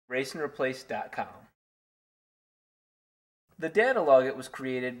eraseandreplace.com. The Datalogit was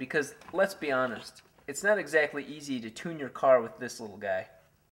created because, let's be honest, it's not exactly easy to tune your car with this little guy.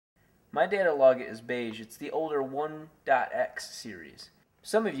 My Datalogit is beige. It's the older 1.x series.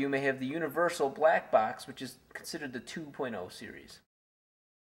 Some of you may have the universal black box, which is considered the 2.0 series.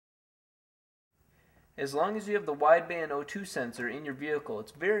 As long as you have the wideband O2 sensor in your vehicle,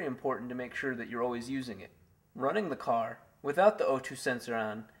 it's very important to make sure that you're always using it. Running the car without the O2 sensor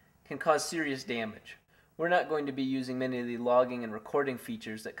on can cause serious damage. We're not going to be using many of the logging and recording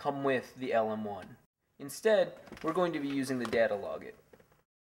features that come with the LM-1. Instead, we're going to be using the Datalogit.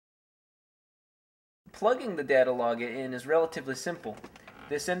 Plugging the Datalogit in is relatively simple.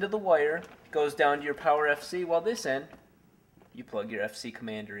 This end of the wire goes down to your power FC, while this end you plug your FC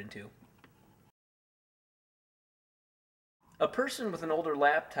commander into. A person with an older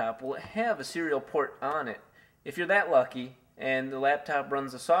laptop will have a serial port on it. If you're that lucky and the laptop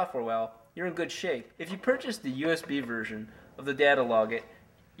runs the software well, you're in good shape. If you purchase the USB version of the Datalogit,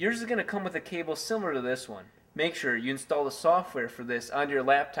 yours is going to come with a cable similar to this one. Make sure you install the software for this onto your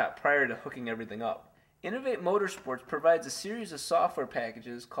laptop prior to hooking everything up. Innovate Motorsports provides a series of software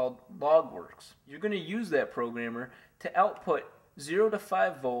packages called Logworks. You're going to use that programmer to output 0 to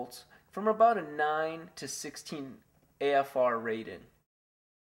 5 volts from about a 9 to 16 AFR rating.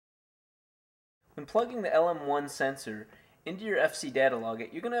 When plugging the LM-1 sensor into your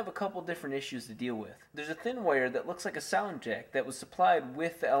FC-Datalogit, you're going to have a couple different issues to deal with. There's a thin wire that looks like a sound jack that was supplied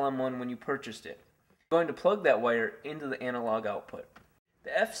with the LM-1 when you purchased it. You're going to plug that wire into the analog output. The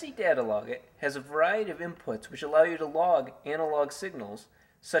FC-Datalogit has a variety of inputs which allow you to log analog signals,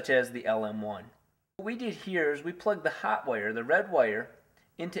 such as the LM-1. What we did here is we plugged the hot wire, the red wire,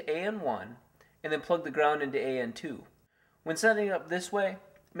 into AN1, and then plug the ground into AN2. When setting it up this way,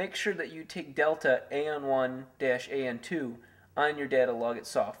 make sure that you take delta AN1-AN2 on your Datalogit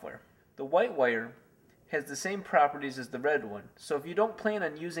software. The white wire has the same properties as the red one, so if you don't plan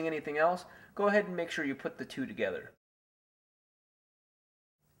on using anything else, go ahead and make sure you put the two together.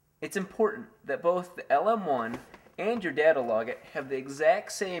 It's important that both the LM-1 and your Datalogit have the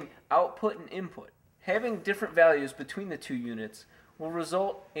exact same output and input. Having different values between the two units will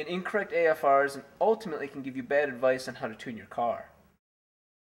result in incorrect AFRs and ultimately can give you bad advice on how to tune your car.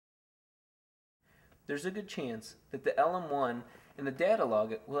 There's a good chance that the LM-1 and the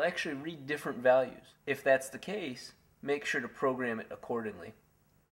Datalogit will actually read different values. If that's the case, make sure to program it accordingly.